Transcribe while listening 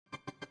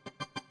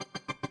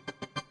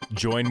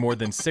Join more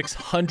than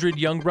 600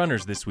 young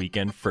runners this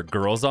weekend for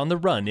Girls on the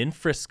Run in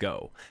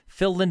Frisco.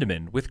 Phil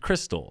Lindeman with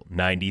Krystal,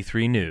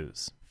 93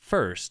 News.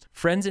 First,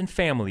 friends and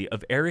family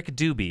of Eric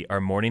Doobie are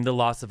mourning the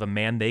loss of a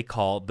man they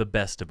call the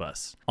best of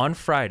us. On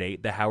Friday,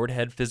 the Howard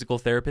Head physical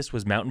therapist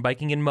was mountain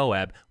biking in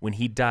Moab when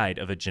he died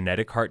of a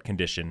genetic heart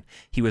condition.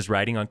 He was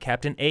riding on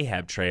Captain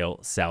Ahab Trail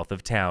south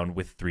of town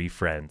with 3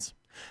 friends.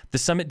 The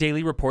Summit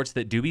Daily reports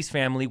that Doobie's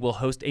family will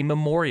host a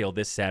memorial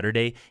this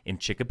Saturday in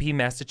Chicopee,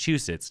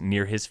 Massachusetts,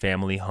 near his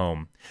family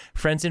home.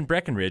 Friends in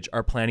Breckenridge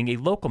are planning a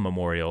local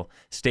memorial.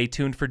 Stay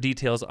tuned for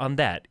details on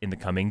that in the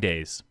coming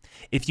days.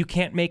 If you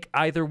can't make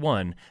either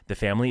one, the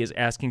family is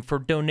asking for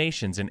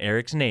donations in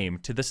Eric's name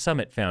to the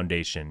Summit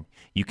Foundation.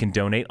 You can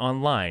donate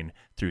online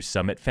through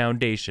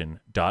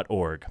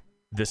summitfoundation.org.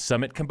 The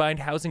Summit Combined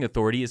Housing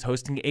Authority is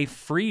hosting a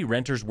free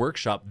renters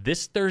workshop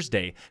this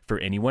Thursday for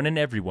anyone and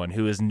everyone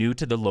who is new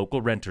to the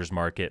local renters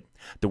market.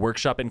 The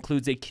workshop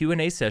includes a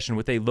Q&A session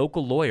with a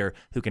local lawyer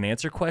who can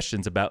answer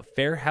questions about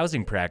fair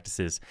housing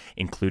practices,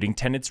 including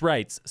tenants'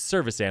 rights,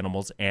 service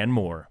animals, and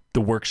more. The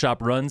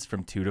workshop runs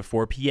from 2 to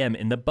 4 p.m.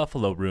 in the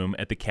Buffalo Room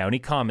at the County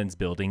Commons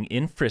building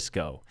in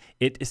Frisco.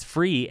 It is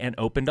free and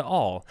open to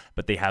all,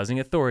 but the Housing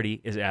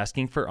Authority is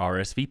asking for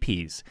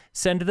RSVPs.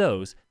 Send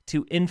those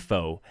to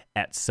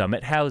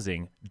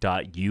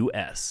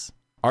info@summithousing.us.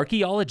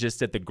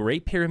 Archaeologists at the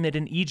Great Pyramid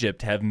in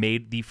Egypt have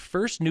made the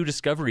first new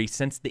discovery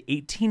since the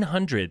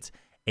 1800s,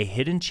 a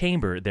hidden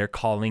chamber they're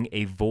calling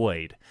a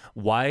void.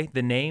 Why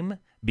the name?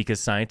 Because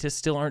scientists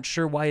still aren't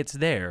sure why it's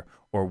there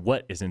or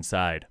what is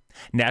inside.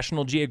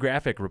 National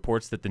Geographic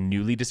reports that the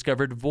newly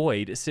discovered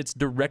void sits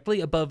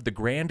directly above the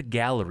Grand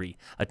Gallery,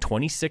 a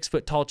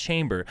 26-foot-tall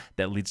chamber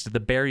that leads to the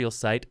burial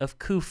site of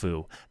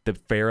Khufu, the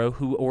pharaoh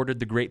who ordered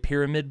the Great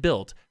Pyramid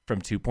built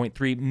from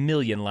 2.3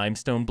 million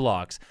limestone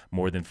blocks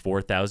more than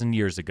 4,000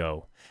 years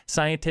ago.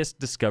 Scientists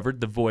discovered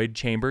the void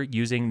chamber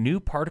using new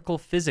particle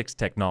physics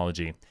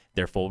technology.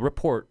 Their full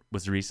report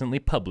was recently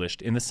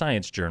published in the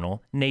science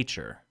journal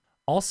Nature.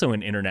 Also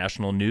in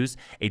international news,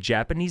 a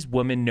Japanese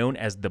woman known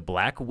as the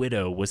Black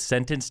Widow was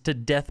sentenced to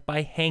death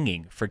by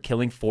hanging for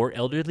killing 4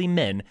 elderly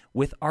men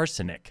with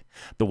arsenic.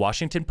 The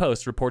Washington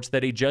Post reports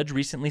that a judge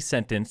recently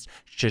sentenced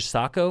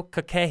Chisako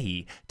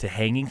Kakehi to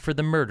hanging for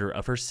the murder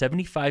of her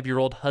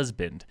 75-year-old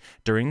husband.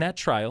 During that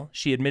trial,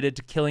 she admitted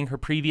to killing her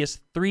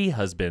previous 3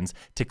 husbands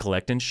to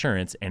collect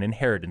insurance and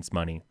inheritance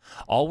money.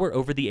 All were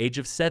over the age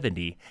of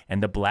 70,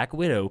 and the Black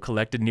Widow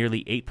collected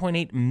nearly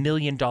 $8.8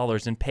 million in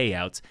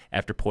payouts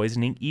after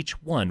poisoning each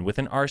one with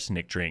an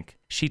arsenic drink.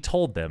 She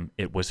told them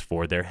it was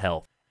for their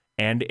health.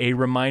 And a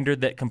reminder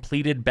that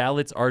completed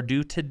ballots are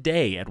due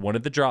today at one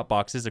of the drop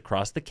boxes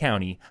across the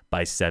county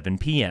by 7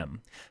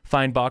 p.m.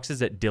 Find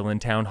boxes at Dillon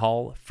Town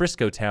Hall,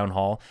 Frisco Town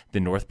Hall, the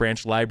North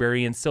Branch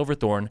Library in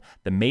Silverthorne,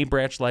 the May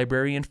Branch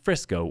Library in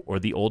Frisco, or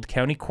the Old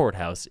County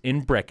Courthouse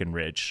in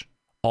Breckenridge.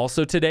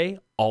 Also today,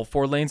 all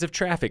 4 lanes of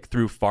traffic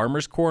through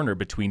Farmers Corner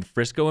between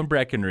Frisco and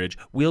Breckenridge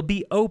will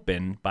be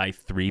open by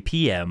 3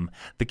 p.m.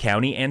 The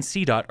county and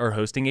CDOT are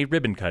hosting a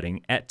ribbon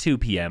cutting at 2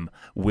 p.m.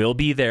 We'll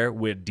be there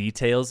with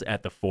details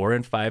at the 4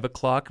 and 5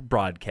 o'clock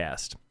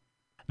broadcast.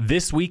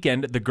 This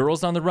weekend, the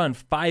Girls on the Run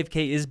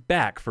 5K is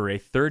back for a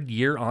 3rd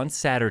year on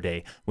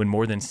Saturday, when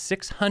more than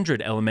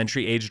 600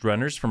 elementary-aged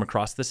runners from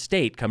across the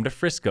state come to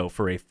Frisco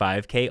for a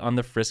 5K on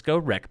the Frisco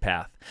Rec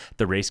Path.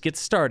 The race gets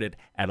started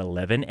at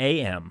 11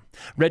 a.m.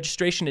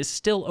 Registration is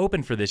still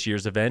open for this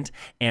year's event,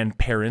 and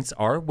parents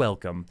are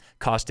welcome.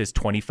 Cost is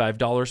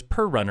 $25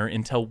 per runner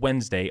until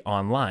Wednesday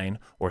online,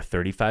 or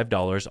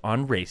 $35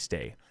 on race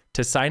day.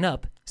 To sign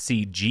up,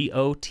 see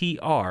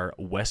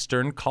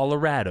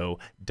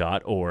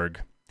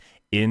gotrwesterncolorado.org.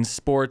 In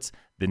sports,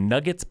 the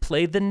Nuggets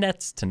play the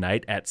Nets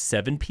tonight at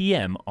 7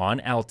 p.m. on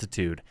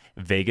Altitude.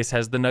 Vegas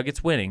has the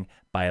Nuggets winning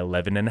by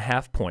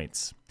 11.5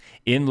 points.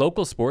 In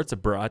local sports,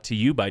 brought to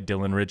you by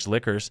Dillon Ridge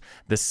Liquors,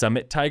 the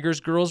Summit Tigers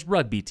girls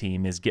rugby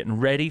team is getting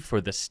ready for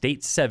the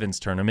State Sevens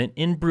tournament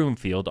in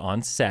Broomfield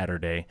on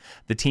Saturday.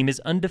 The team is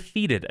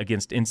undefeated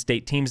against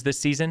in-state teams this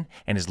season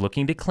and is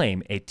looking to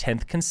claim a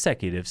 10th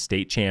consecutive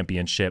state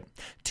championship.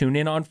 Tune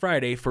in on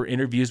Friday for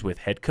interviews with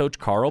head coach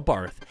Carl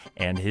Barth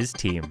and his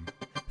team.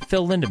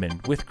 Phil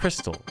Lindeman with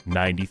Krystal,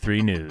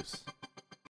 93 News.